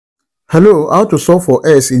Hello, how to solve for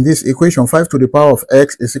s in this equation? 5 to the power of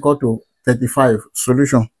x is equal to 35.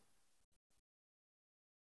 Solution.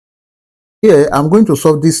 Here, I'm going to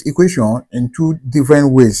solve this equation in two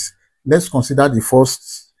different ways. Let's consider the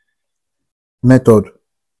first method.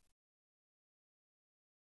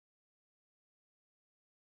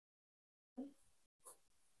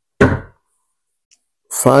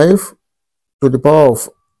 Five to the power of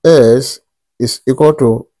s is equal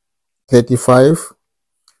to 35.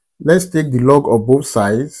 Let's take the log of both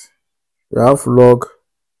sides. We have log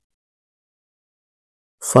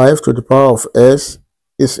 5 to the power of s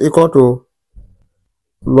is equal to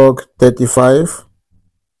log 35.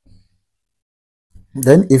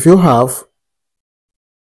 Then if you have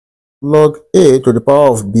log a to the power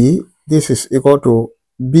of b, this is equal to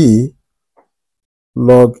b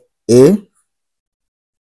log a.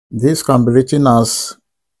 This can be written as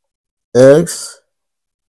x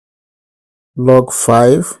log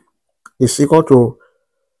 5 is equal to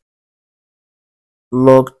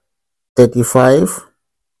log 35.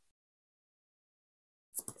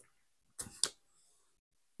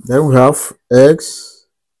 Then we have x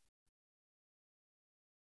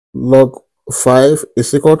log 5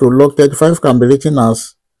 is equal to log 35 can be written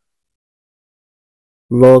as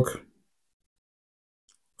log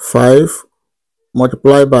 5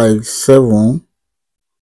 multiplied by 7.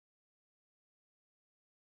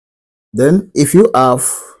 Then if you have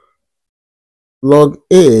log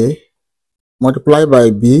a multiplied by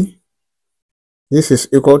b, this is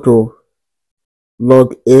equal to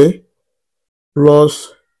log a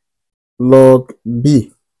plus log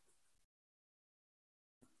b.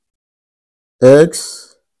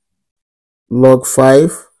 X log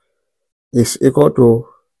 5 is equal to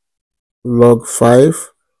log 5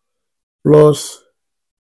 plus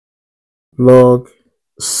log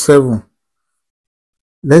 7.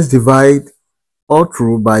 Let's divide all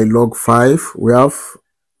through by log 5. We have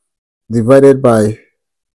divided by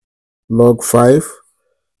log 5,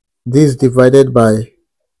 this divided by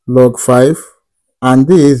log 5, and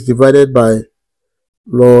this divided by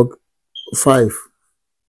log 5.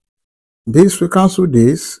 This we cancel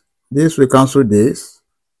this we cancel this.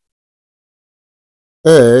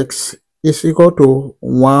 X is equal to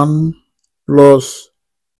 1 plus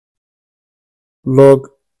log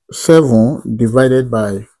 7 divided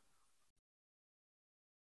by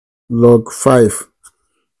log 5.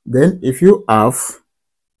 Then if you have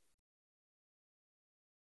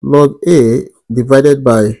log a divided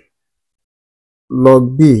by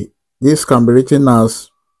log b, this can be written as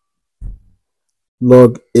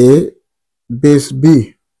log a base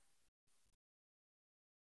b.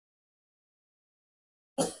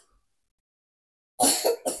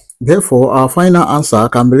 Therefore, our final answer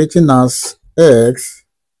can be written as x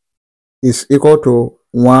is equal to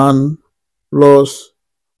 1 plus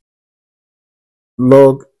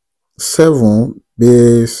log 7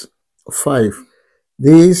 base 5.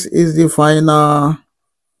 This is the final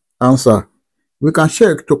answer. We can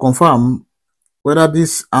check to confirm whether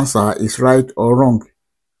this answer is right or wrong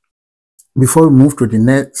before we move to the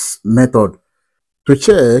next method. To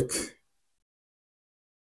check,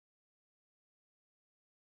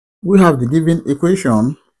 we have the given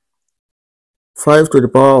equation 5 to the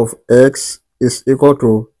power of x is equal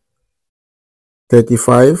to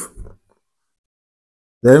 35.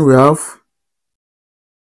 Then we have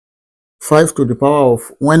 5 to the power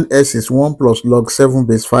of, when s is 1 plus log 7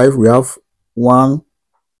 base 5, we have 1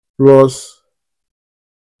 plus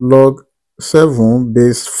log 7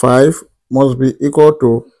 base 5 must be equal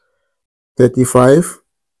to 35.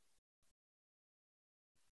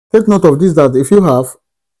 Take note of this, that if you have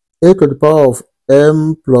a to the power of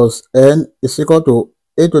m plus n is equal to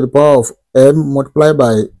a to the power of m multiplied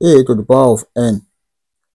by a to the power of n,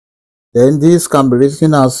 then this can be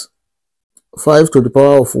written as 5 to the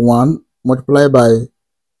power of 1 multiplied by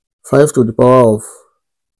 5 to the power of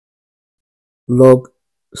log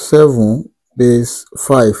 7 base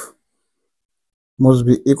 5 must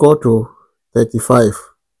be equal to 35.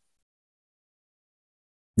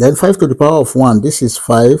 Then 5 to the power of 1, this is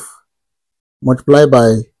 5 multiplied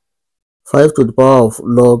by 5 to the power of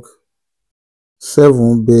log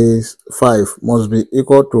 7 base 5 must be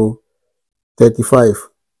equal to 35.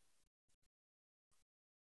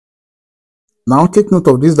 Now take note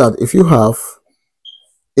of this, that if you have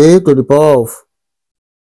a to the power of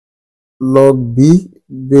log b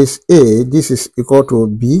base a, this is equal to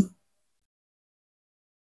b.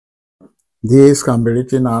 This can be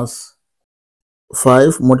written as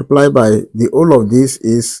 5 multiplied by the whole of this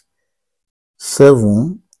is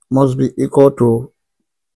 7 must be equal to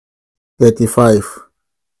 35.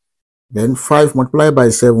 Then 5 multiplied by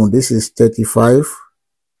 7, this is 35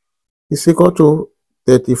 is equal to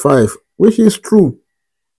 35, which is true.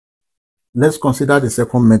 Let's consider the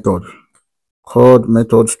second method, called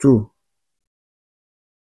method 2.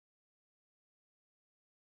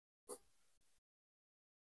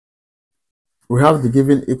 We have the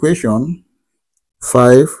given equation,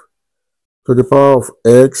 5 to the power of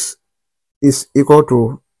x is equal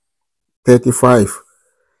to 35.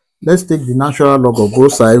 Let's take the natural log of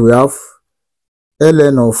both sides. We have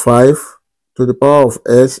ln of 5 to the power of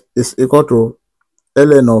s is equal to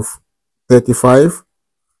ln of 35.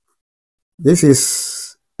 This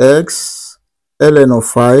is x ln of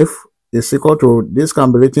 5 is equal to, this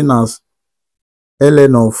can be written as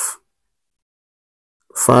ln of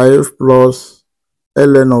 5 plus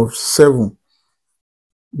ln of 7.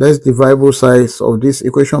 Let's divide both sides of this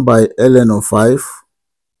equation by ln of 5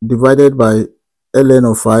 divided by ln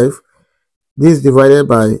of 5. This divided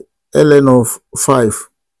by ln of 5.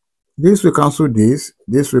 This will cancel this.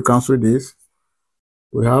 This will cancel this.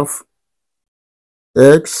 We have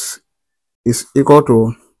x is equal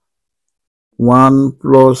to 1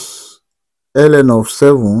 plus ln of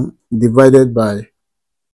 7 divided by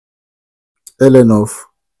ln of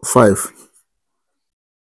 5.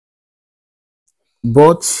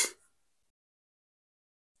 But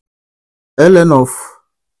ln of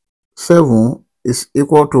 7 is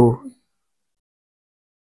equal to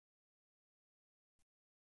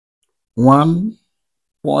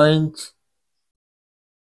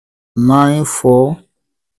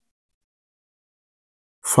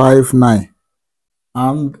 1.9459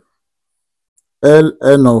 and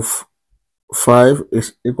ln of 5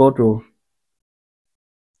 is equal to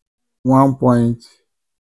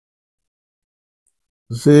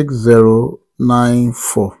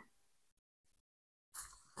 1.6094.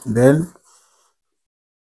 Then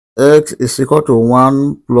x is equal to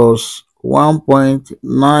 1 plus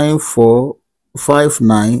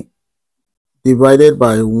 1.9459 divided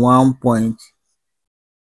by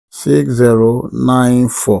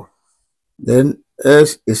 1.6094. Then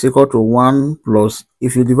s is equal to 1 plus,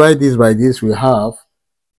 if you divide this by this, we have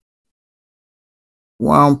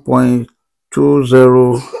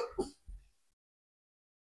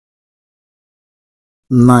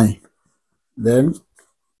 1.209. Then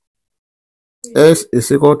s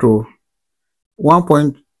is equal to 1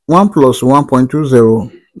 plus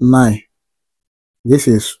 1.209. This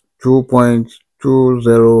is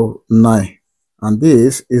 2.209. And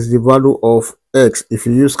this is the value of x if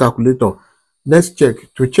you use calculator. Let's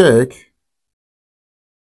check. To check,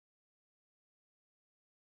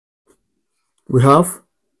 we have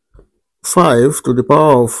 5 to the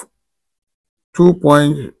power of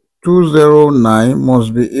 2.209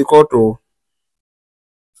 must be equal to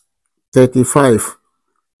 35.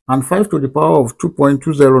 And 5 to the power of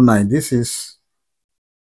 2.209, this is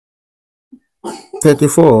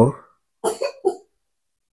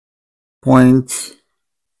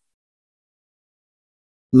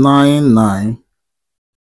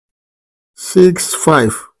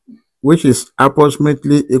which is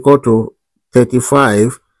approximately equal to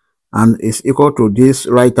 35 and is equal to this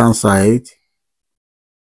right hand side,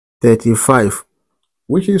 35,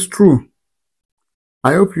 which is true.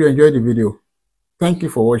 I hope you enjoyed the video. Thank you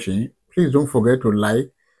for watching. Please don't forget to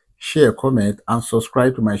like, share, comment, and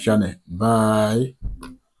subscribe to my channel. Bye.